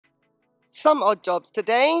Some odd jobs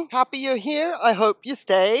today. Happy you're here. I hope you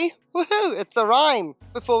stay. Woohoo! It's a rhyme.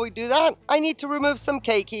 Before we do that, I need to remove some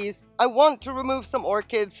keikis. I want to remove some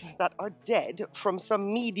orchids that are dead from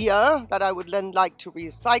some media that I would then like to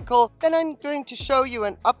recycle. Then I'm going to show you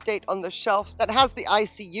an update on the shelf that has the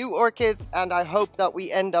ICU orchids, and I hope that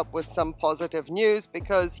we end up with some positive news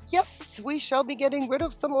because yes, we shall be getting rid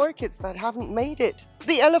of some orchids that haven't made it.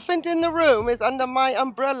 The elephant in the room is under my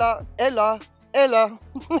umbrella, Ella.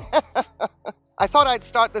 I thought I'd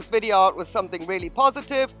start this video out with something really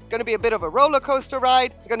positive. It's going to be a bit of a roller coaster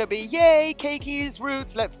ride. It's going to be yay, keikis,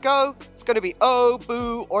 roots, let's go. It's going to be oh,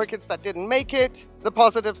 boo, orchids that didn't make it. The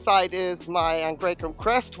positive side is my angreacum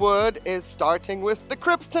crestwood is starting with the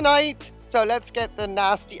kryptonite. So let's get the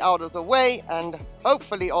nasty out of the way and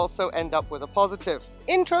hopefully also end up with a positive.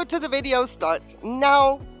 Intro to the video starts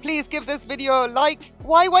now. Please give this video a like.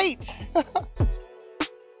 Why wait?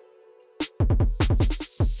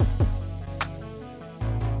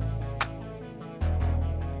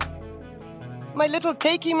 My little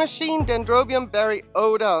keiki machine, Dendrobium berry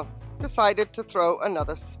odor, decided to throw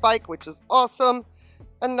another spike, which is awesome.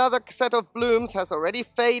 Another set of blooms has already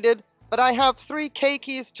faded, but I have 3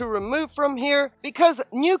 keikis to remove from here because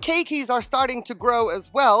new keikis are starting to grow as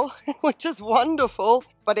well, which is wonderful,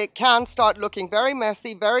 but it can start looking very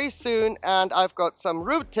messy very soon, and I've got some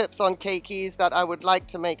root tips on keikis that I would like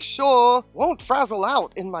to make sure won't frazzle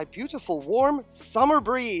out in my beautiful warm summer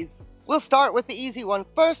breeze. We'll start with the easy one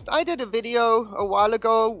first. I did a video a while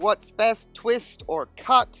ago, what's best, twist or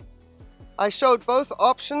cut. I showed both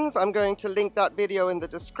options. I'm going to link that video in the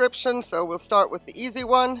description, so we'll start with the easy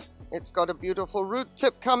one. It's got a beautiful root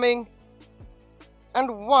tip coming.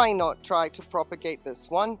 And why not try to propagate this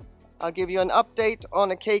one? I'll give you an update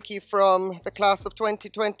on a keiki from the class of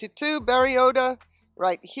 2022, berry odor,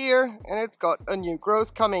 right here, and it's got a new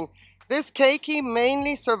growth coming. This keiki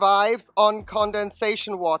mainly survives on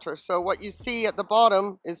condensation water, so what you see at the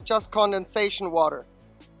bottom is just condensation water.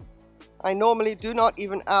 I normally do not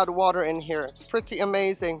even add water in here. It's pretty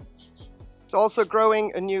amazing. It's also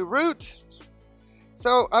growing a new root.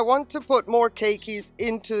 So I want to put more keikis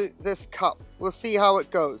into this cup. We'll see how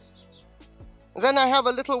it goes. And then I have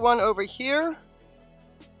a little one over here.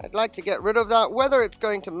 I'd like to get rid of that, whether it's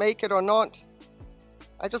going to make it or not.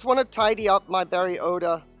 I just want to tidy up my berry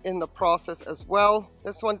odor in the process as well.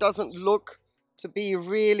 This one doesn't look to be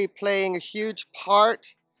really playing a huge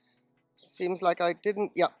part. Seems like I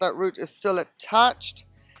didn't, yeah, that root is still attached.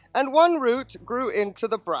 And one root grew into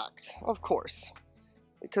the bract, of course,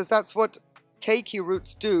 because that's what keiki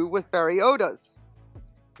roots do with berry odors.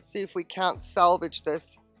 Let's see if we can't salvage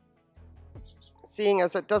this. Seeing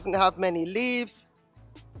as it doesn't have many leaves.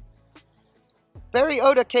 Berry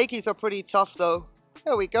odor keikis are pretty tough though.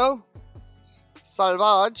 There we go.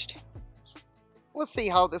 Salvaged. We'll see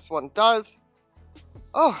how this one does.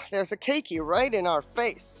 Oh, there's a keiki right in our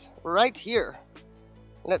face, right here.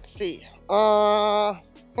 Let's see.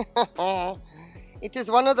 It is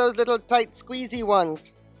one of those little tight squeezy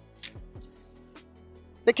ones.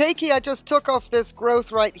 The keiki I just took off this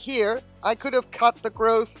growth right here. I could have cut the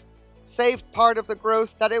growth, saved part of the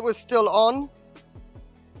growth that it was still on.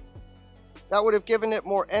 That would have given it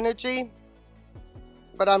more energy.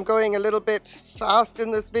 But I'm going a little bit fast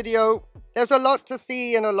in this video. There's a lot to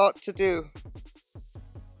see and a lot to do.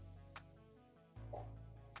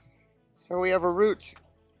 So we have a root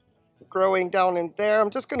growing down in there.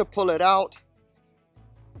 I'm just going to pull it out.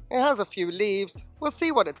 It has a few leaves. We'll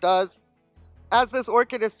see what it does. As this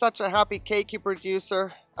orchid is such a happy keiki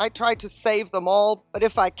producer, I try to save them all. But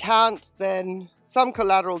if I can't, then some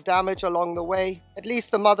collateral damage along the way. At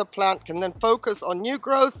least the mother plant can then focus on new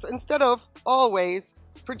growths instead of always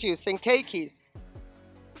producing keikis.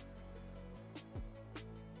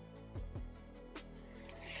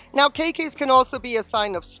 Now keikis can also be a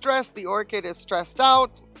sign of stress. The orchid is stressed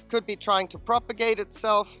out, could be trying to propagate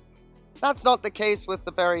itself. That's not the case with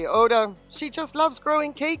the berry odor. She just loves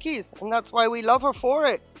growing keikis, and that's why we love her for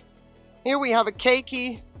it. Here we have a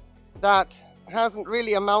keiki that hasn't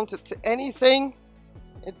really amounted to anything.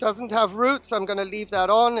 It doesn't have roots. I'm going to leave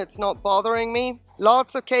that on. It's not bothering me.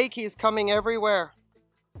 Lots of keikis coming everywhere.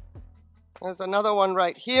 There's another one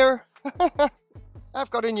right here. I've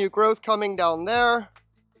got a new growth coming down there.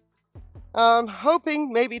 I'm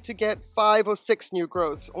hoping maybe to get 5 or 6 new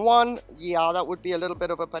growths. One, yeah, that would be a little bit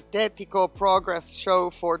of a patetico progress show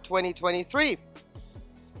for 2023.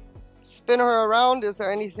 Spin her around. Is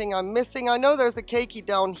there anything I'm missing? I know there's a keiki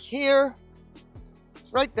down here.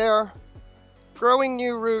 Right there. Growing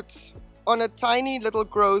new roots on a tiny little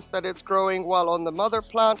growth that it's growing while on the mother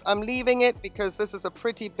plant. I'm leaving it because this is a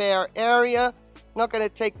pretty bare area. Not going to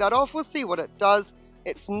take that off. We'll see what it does.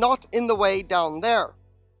 it's not in the way down there.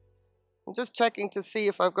 I'm just checking to see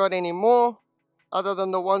if I've got any more other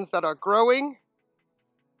than the ones that are growing.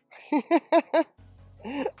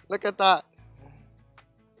 Look at that.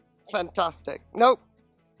 Fantastic. Nope.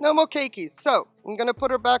 No more keikis. So I'm going to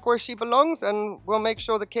put her back where she belongs, and we'll make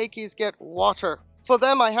sure the keikis get water. For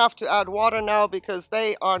them, I have to add water now because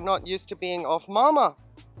they are not used to being off mama.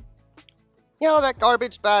 You know, that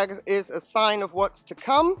garbage bag is a sign of what's to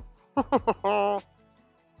come.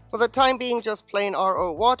 For the time being, just plain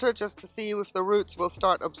RO water, just to see if the roots will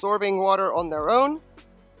start absorbing water on their own.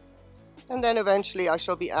 And then eventually I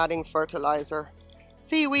shall be adding fertilizer,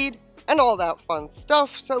 seaweed, and all that fun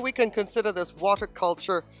stuff, so we can consider this water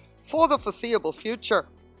culture for the foreseeable future.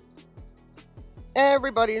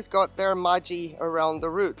 Everybody's got their magi around the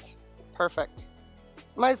roots. Perfect.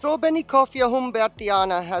 My Zorbenicofia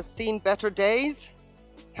humbertiana has seen better days,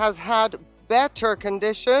 has had better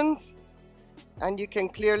conditions, and you can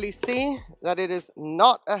clearly see that it is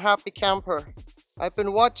not a happy camper. I've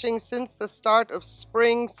been watching since the start of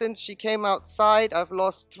spring, since she came outside. I've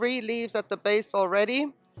lost 3 leaves at the base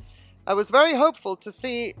already. I was very hopeful to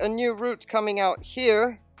see a new root coming out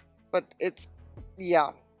here, but it's, yeah.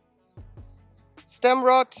 Stem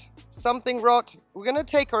rot, something rot. We're going to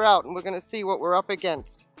take her out and we're going to see what we're up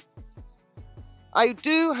against. I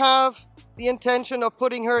do have the intention of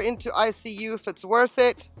putting her into ICU if it's worth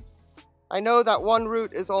it. I know that one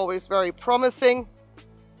root is always very promising,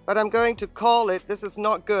 but I'm going to call it. This is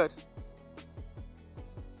not good.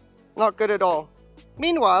 Not good at all.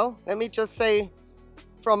 Meanwhile, let me just say,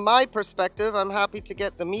 from my perspective, I'm happy to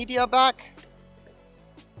get the media back.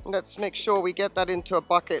 Let's make sure we get that into a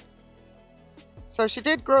bucket. So she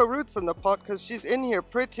did grow roots in the pot because she's in here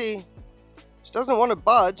pretty. She doesn't want to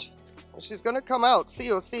budge. She's going to come out,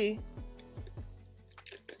 COC.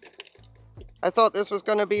 I thought this was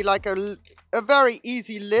going to be like a very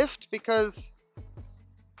easy lift because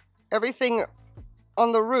everything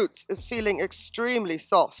on the roots is feeling extremely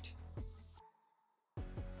soft.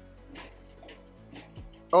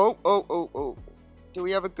 Oh. Do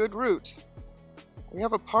we have a good root? We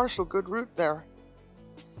have a partial good root there.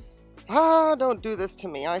 Ah, don't do this to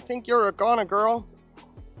me. I think you're a goner, girl.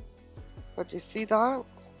 But you see that?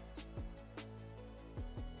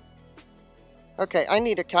 Okay, I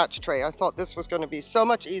need a catch tray. I thought this was going to be so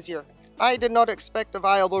much easier. I did not expect a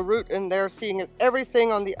viable root in there, seeing as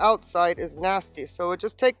everything on the outside is nasty. So we'll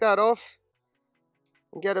just take that off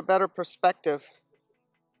and get a better perspective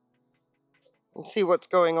and see what's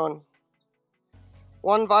going on.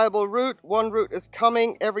 One viable root, one root is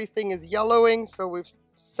coming, everything is yellowing, so we've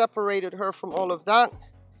separated her from all of that.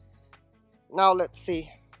 Now let's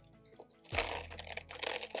see.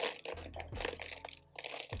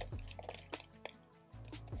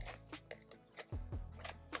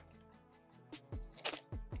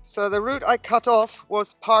 So the root I cut off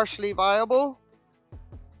was partially viable,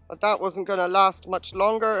 but that wasn't going to last much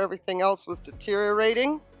longer. Everything else was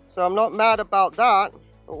deteriorating, so I'm not mad about that.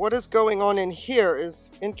 But what is going on in here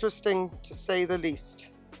is interesting to say the least.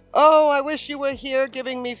 Oh, I wish you were here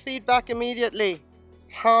giving me feedback immediately.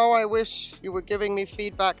 How I wish you were giving me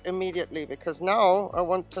feedback immediately, because now I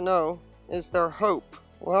want to know, is there hope?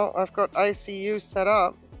 Well, I've got ICU set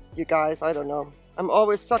up. You guys, I don't know. I'm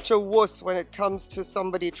always such a wuss when it comes to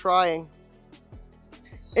somebody trying.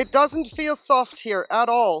 It doesn't feel soft here at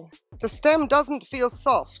all. The stem doesn't feel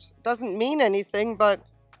soft. Doesn't mean anything, but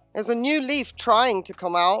there's a new leaf trying to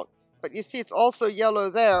come out. But you see it's also yellow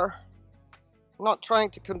there. I'm not trying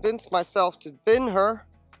to convince myself to bin her.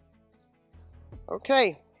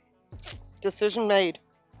 Okay, decision made.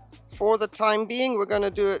 For the time being, we're going to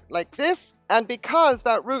do it like this. And because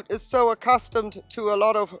that root is so accustomed to a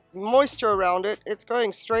lot of moisture around it, it's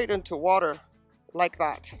going straight into water like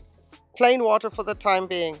that. Plain water for the time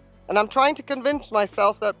being. And I'm trying to convince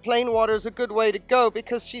myself that plain water is a good way to go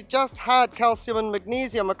because she just had calcium and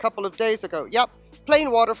magnesium a couple of days ago. Yep,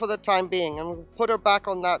 plain water for the time being. And we'll put her back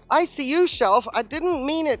on that ICU shelf. I didn't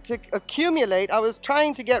mean it to accumulate. I was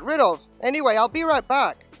trying to get rid of. Anyway, I'll be right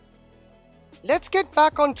back. Let's get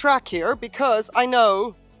back on track here because I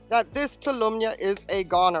know that this Tolumnia is a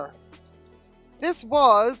goner. This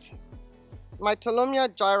was my Tolumnia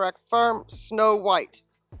gyracum Snow White,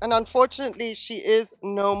 and unfortunately she is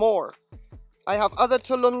no more. I have other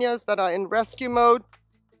Tolumnias that are in rescue mode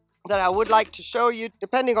that I would like to show you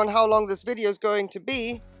depending on how long this video is going to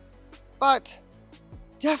be, but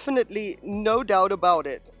definitely no doubt about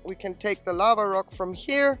it. We can take the lava rock from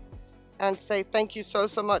here and say thank you so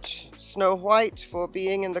much, Snow White, for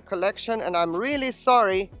being in the collection. And I'm really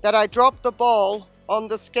sorry that I dropped the ball on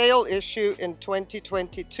the scale issue in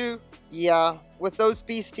 2022. Yeah, with those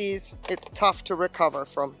beasties, it's tough to recover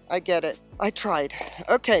from. I get it. I tried.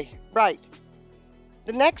 Okay, right.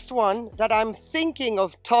 The next one that I'm thinking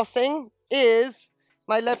of tossing is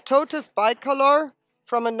my Leptotis bicolor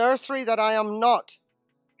from a nursery that I am not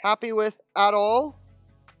happy with at all.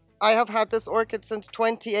 I have had this orchid since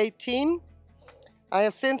 2018. I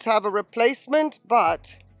have since have a replacement,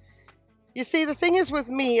 but you see, the thing is with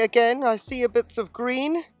me, again, I see a bits of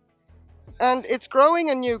green and it's growing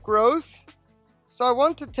a new growth. So I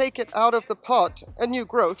want to take it out of the pot, a new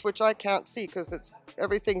growth, which I can't see because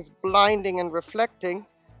everything's blinding and reflecting.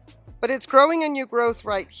 But it's growing a new growth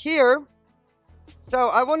right here. So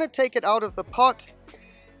I want to take it out of the pot.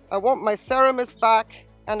 I want my Ceramis back,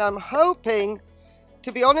 and I'm hoping,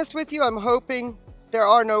 to be honest with you, I'm hoping there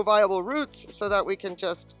are no viable roots so that we can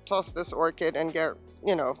just toss this orchid and get,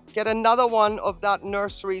 you know, get another one of that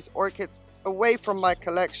nursery's orchids away from my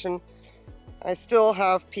collection. I still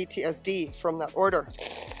have PTSD from that order.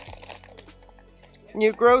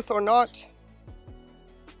 New growth or not,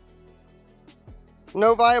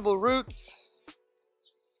 no viable roots.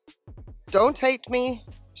 Don't hate me.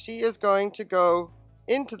 She is going to go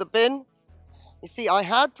into the bin. You see, I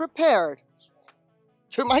had prepared,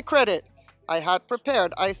 to my credit, I had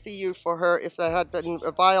prepared ICU for her if there had been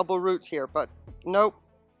a viable root here, but nope,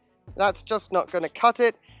 that's just not going to cut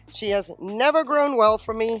it. She has never grown well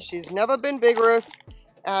for me. She's never been vigorous.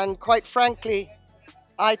 And quite frankly,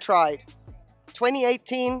 I tried.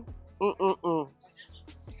 2018,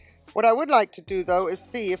 What I would like to do though is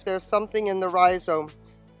see if there's something in the rhizome.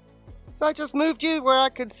 So I just moved you where I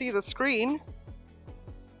could see the screen.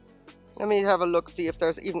 Let me have a look, see if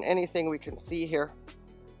there's even anything we can see here.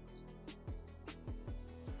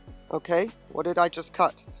 Okay, what did I just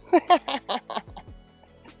cut?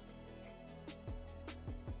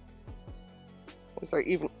 Is there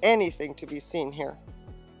even anything to be seen here?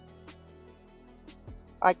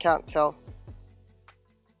 I can't tell.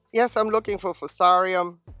 Yes, I'm looking for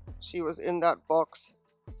Fusarium. She was in that box.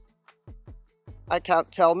 I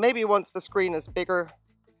can't tell. Maybe once the screen is bigger.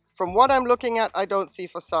 From what I'm looking at, I don't see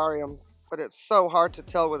Fusarium, but it's so hard to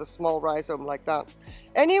tell with a small rhizome like that.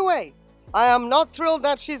 Anyway, I am not thrilled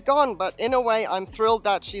that she's gone, but in a way, I'm thrilled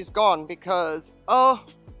that she's gone because, oh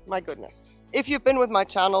my goodness. If you've been with my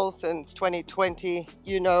channel since 2020,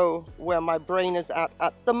 you know where my brain is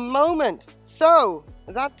at the moment. So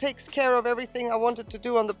that takes care of everything I wanted to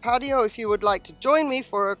do on the patio. If you would like to join me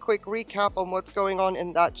for a quick recap on what's going on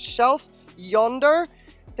in that shelf yonder,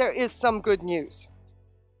 there is some good news.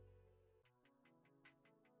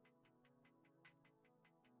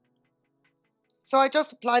 So I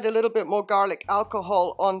just applied a little bit more garlic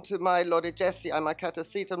alcohol onto my Lodogessii, my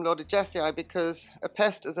Catasetum Lodogessii, because a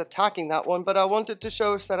pest is attacking that one. But I wanted to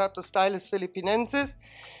show Ceratostylus philippinensis.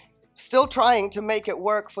 Still trying to make it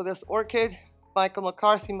work for this orchid. Michael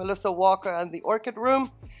McCarthy, Melissa Walker, and the Orchid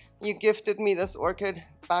Room. You gifted me this orchid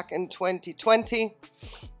back in 2020.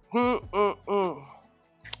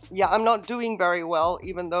 Yeah, I'm not doing very well,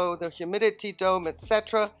 even though the humidity dome,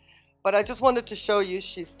 etc. But I just wanted to show you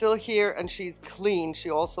she's still here and she's clean. She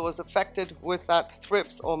also was affected with that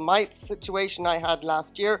thrips or mites situation I had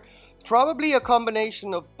last year. Probably a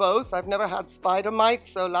combination of both. I've never had spider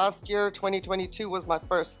mites, so last year, 2022, was my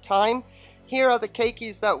first time. Here are the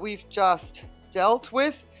keikis that we've just dealt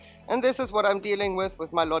with. And this is what I'm dealing with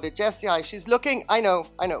my Lodogessii. She's looking, I know,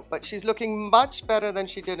 but she's looking much better than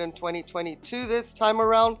she did in 2022 this time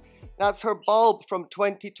around. That's her bulb from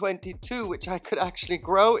 2022, which I could actually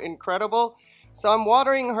grow. Incredible. So I'm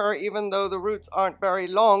watering her even though the roots aren't very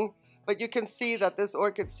long. But you can see that this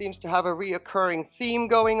orchid seems to have a reoccurring theme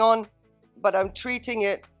going on. But I'm treating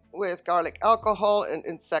it with garlic alcohol and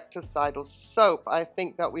insecticidal soap. I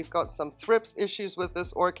think that we've got some thrips issues with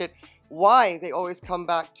this orchid. Why they always come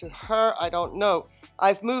back to her, I don't know.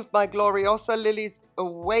 I've moved my Gloriosa lilies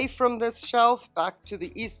away from this shelf back to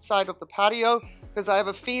the east side of the patio because I have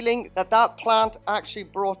a feeling that that plant actually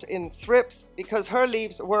brought in thrips because her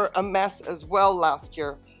leaves were a mess as well last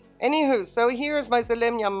year. Anywho, so here's my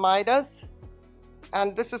Zillemnia midas.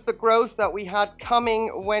 And this is the growth that we had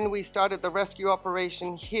coming when we started the rescue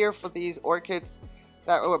operation here for these orchids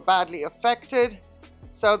that were badly affected.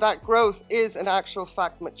 So that growth is in actual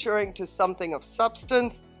fact maturing to something of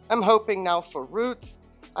substance. I'm hoping now for roots.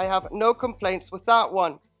 I have no complaints with that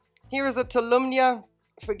one. Here is a Tolumnia.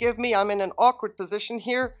 Forgive me, I'm in an awkward position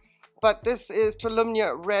here, but this is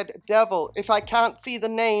Tolumnia Red Devil. If I can't see the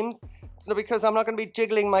names, it's because I'm not going to be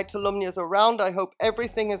jiggling my Tolumnias around. I hope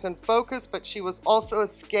everything is in focus, but she was also a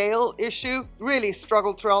scale issue. Really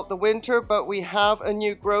struggled throughout the winter, but we have a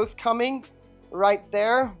new growth coming right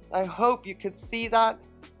there. I hope you could see that.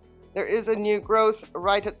 There is a new growth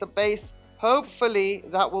right at the base. Hopefully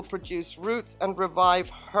that will produce roots and revive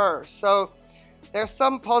her. So there's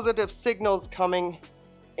some positive signals coming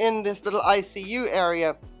in this little ICU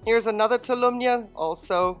area. Here's another Tolumnia.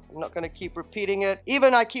 Also, I'm not going to keep repeating it.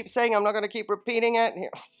 Even I keep saying I'm not going to keep repeating it. Here,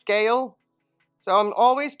 scale. So I'm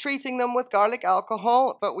always treating them with garlic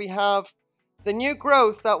alcohol, but we have the new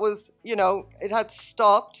growth that was, you know, it had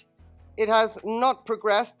stopped. It has not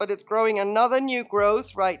progressed, but it's growing another new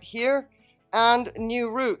growth right here and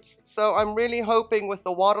new roots. So I'm really hoping with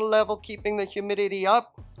the water level, keeping the humidity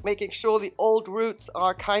up, making sure the old roots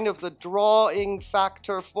are kind of the drawing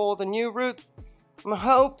factor for the new roots. I'm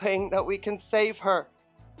hoping that we can save her.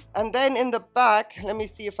 And then in the back, let me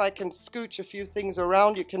see if I can scooch a few things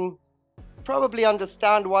around. You can probably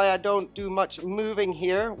understand why I don't do much moving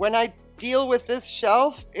here. When I deal with this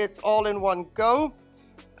shelf, it's all in one go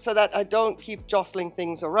so that I don't keep jostling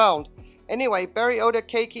things around. Anyway, Orchid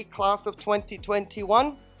Keikis class of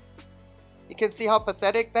 2021. You can see how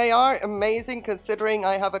pathetic they are. Amazing considering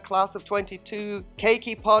I have a class of 22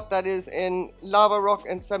 keiki pot that is in lava rock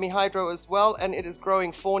and semi-hydro as well, and it is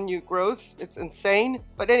growing 4 new growths. It's insane.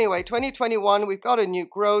 But anyway, 2021, we've got a new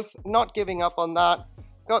growth, not giving up on that.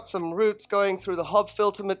 Got some roots going through the hob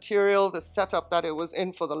filter material, the setup that it was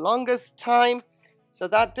in for the longest time. So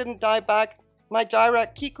that didn't die back. My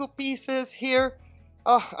direct Kiku pieces here.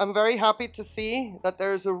 Oh, I'm very happy to see that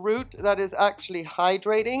there's a root that is actually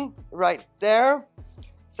hydrating right there.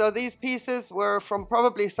 So these pieces were from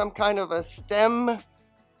probably some kind of a stem,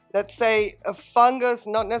 let's say a fungus,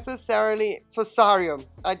 not necessarily fusarium.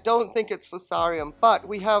 I don't think it's fusarium, but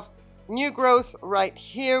we have new growth right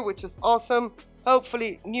here, which is awesome.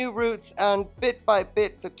 Hopefully new roots, and bit by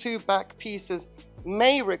bit the 2 back pieces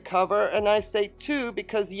may recover. And I say 2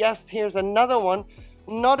 because yes, here's another one,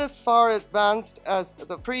 not as far advanced as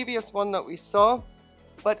the previous one that we saw,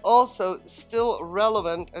 but also still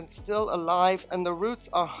relevant and still alive, and the roots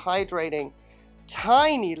are hydrating.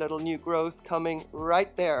 Tiny little new growth coming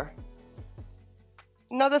right there.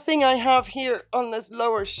 Another thing I have here on this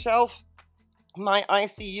lower shelf, my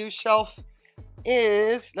ICU shelf,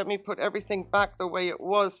 is, let me put everything back the way it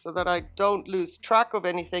was so that I don't lose track of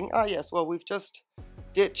anything. Ah yes, well, we've just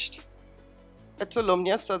ditched a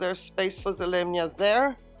Tolumnia, so there's space for Zelemnia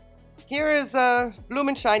there. Here is a Bloom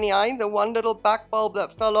and Shiny Eye, the one little back bulb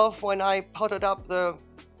that fell off when I potted up the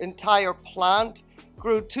entire plant.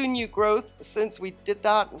 Grew 2 new growth since we did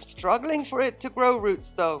that. I'm struggling for it to grow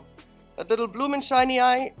roots though. That little Bloom and Shiny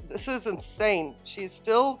Eye, this is insane. She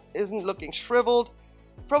still isn't looking shriveled.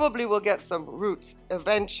 Probably will get some roots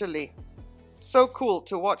eventually. So cool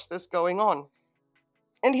to watch this going on.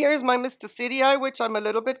 And here's my Mysticidi, which I'm a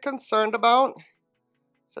little bit concerned about.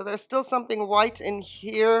 So there's still something white in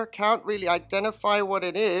here. Can't really identify what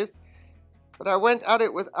it is. But I went at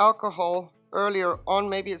it with alcohol earlier on.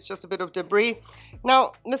 Maybe it's just a bit of debris.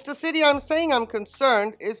 Now, Mysticidi, I'm saying I'm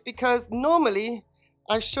concerned is because normally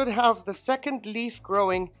I should have the second leaf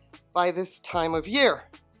growing by this time of year.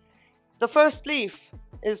 The first leaf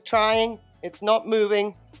is trying, it's not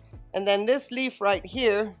moving, and then this leaf right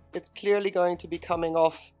here, it's clearly going to be coming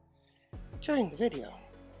off during the video.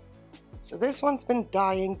 So this one's been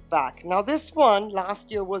dying back. Now this one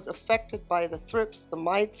last year was affected by the thrips, the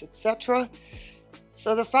mites, etc.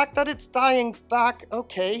 So the fact that it's dying back,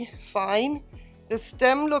 okay, fine. The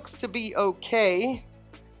stem looks to be okay,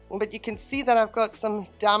 but you can see that I've got some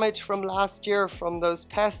damage from last year from those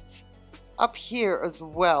pests up here as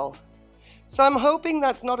well. So I'm hoping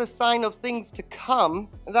that's not a sign of things to come,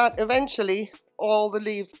 that eventually all the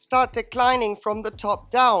leaves start declining from the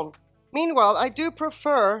top down. Meanwhile, I do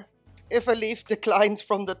prefer if a leaf declines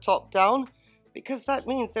from the top down, because that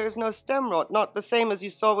means there is no stem rot, not the same as you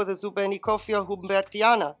saw with the Zubenicophia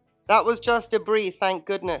humbertiana. That was just debris, thank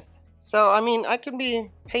goodness. So, I mean, I can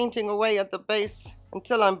be painting away at the base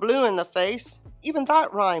until I'm blue in the face. Even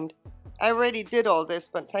that rhymed. I already did all this,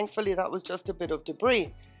 but thankfully that was just a bit of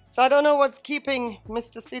debris. So I don't know what's keeping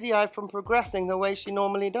Mysticidi from progressing the way she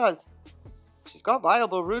normally does. She's got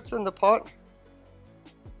viable roots in the pot.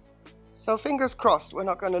 So fingers crossed we're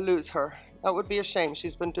not going to lose her. That would be a shame.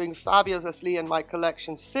 She's been doing fabulously in my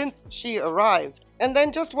collection since she arrived. And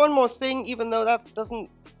then just one more thing, even though that doesn't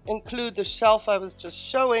include the shelf I was just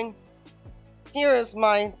showing. Here is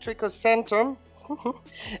my Trichocentrum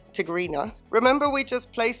Tigrina. Remember we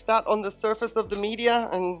just placed that on the surface of the media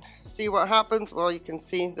and see what happens? Well, you can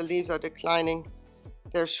see the leaves are declining.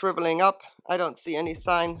 They're shriveling up. I don't see any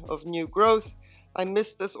sign of new growth. I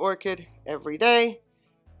miss this orchid every day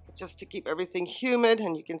just to keep everything humid,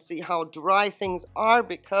 and you can see how dry things are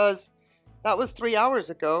because That was 3 hours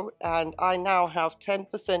ago, and I now have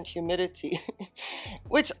 10% humidity,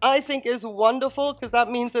 which I think is wonderful because that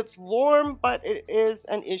means it's warm, but it is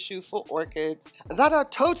an issue for orchids that are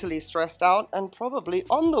totally stressed out and probably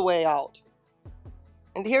on the way out.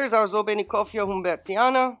 And here's our Zobenicophia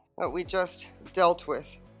humbertiana that we just dealt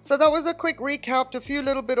with. So that was a quick recap, a few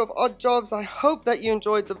little bit of odd jobs. I hope that you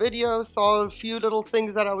enjoyed the video, saw a few little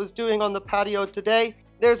things that I was doing on the patio today.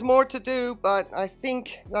 There's more to do, but I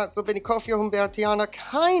think that Zobenicophia humbertiana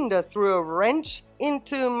kinda threw a wrench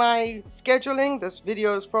into my scheduling. This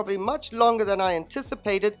video is probably much longer than I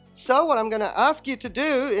anticipated. So what I'm gonna ask you to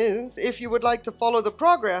do is, if you would like to follow the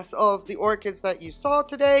progress of the orchids that you saw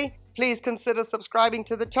today, please consider subscribing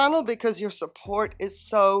to the channel because your support is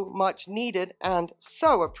so much needed and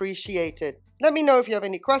so appreciated. Let me know if you have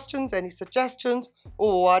any questions, any suggestions,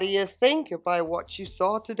 or what do you think about what you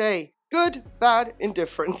saw today? Good, bad,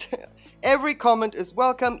 indifferent. Every comment is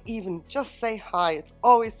welcome, even just say hi. It's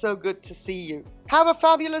always so good to see you. Have a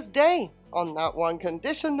fabulous day. On that one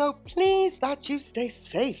condition though, please that you stay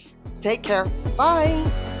safe. Take care.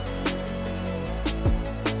 Bye.